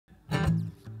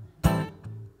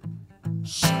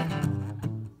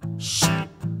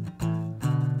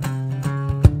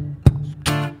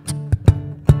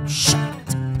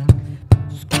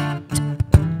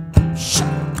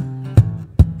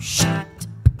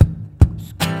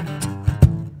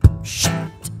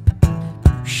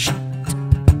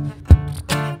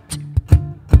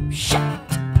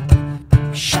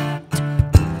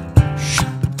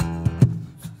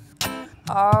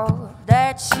All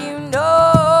that you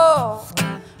know,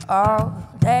 all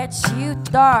that you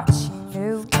thought you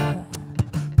knew,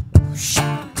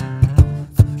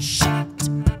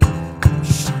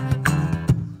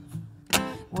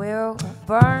 will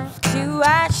burn to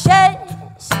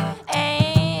ashes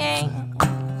and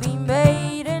be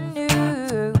made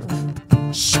anew.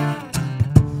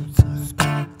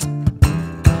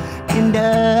 And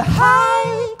a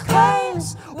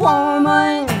high-class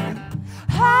woman,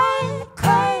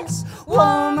 high-class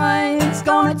woman's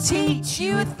gonna teach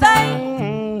you a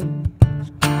thing.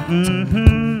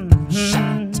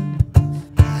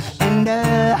 And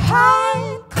a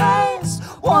high-class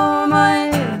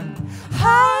woman,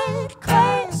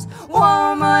 high-class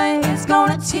woman's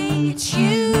gonna teach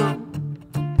you.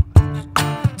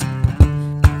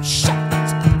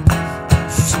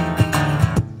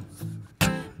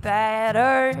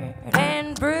 Battered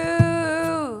and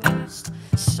bruised,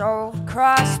 so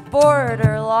cross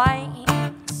border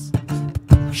lines.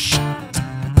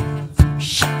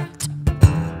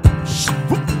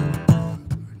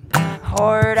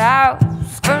 Poured out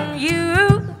from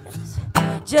youth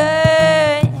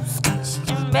just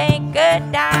to make a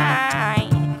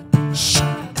dime.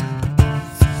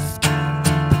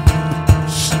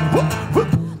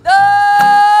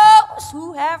 Those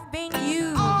who have been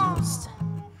used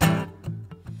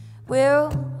will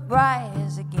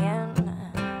rise again.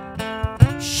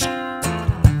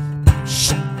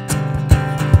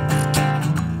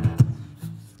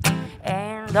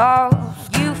 And all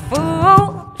you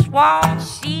fools won't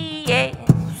see it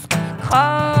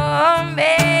coming.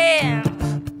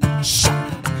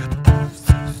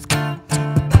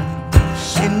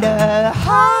 And a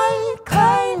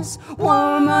high-class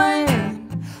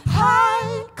woman,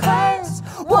 high-class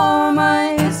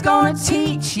woman's gonna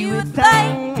teach you a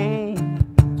thing.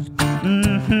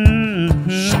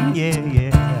 Yeah,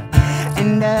 yeah.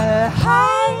 And a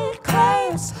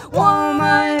high-class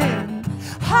woman,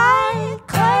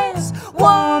 high-class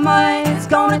woman's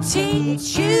gonna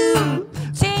teach you,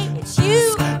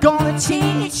 gonna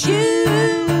teach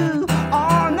you.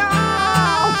 Oh no.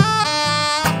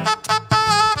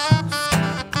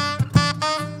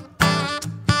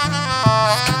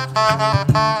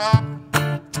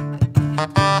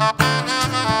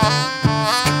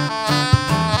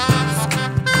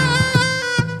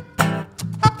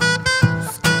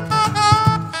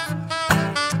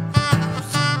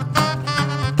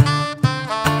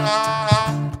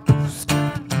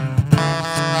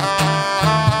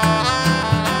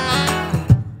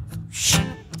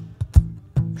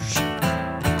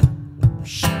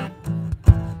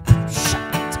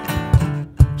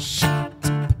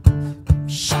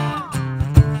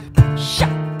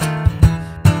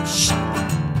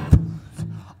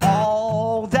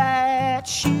 All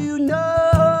that you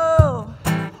know,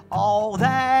 all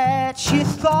that you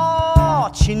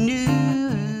thought you knew,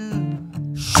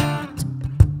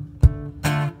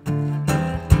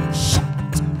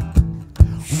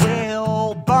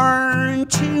 will burn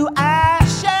to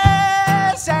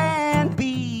ashes and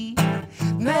be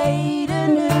made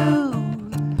anew.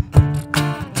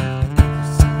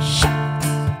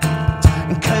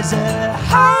 'Cause a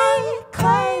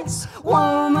high-class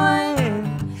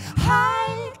woman,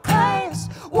 high-class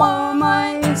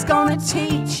woman's gonna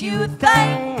teach you a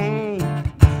thing.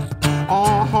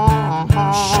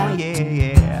 Yeah,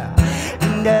 yeah.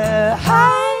 And a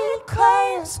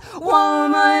high-class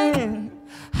woman,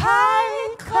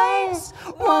 high-class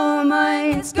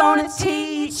woman's gonna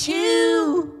teach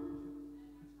you.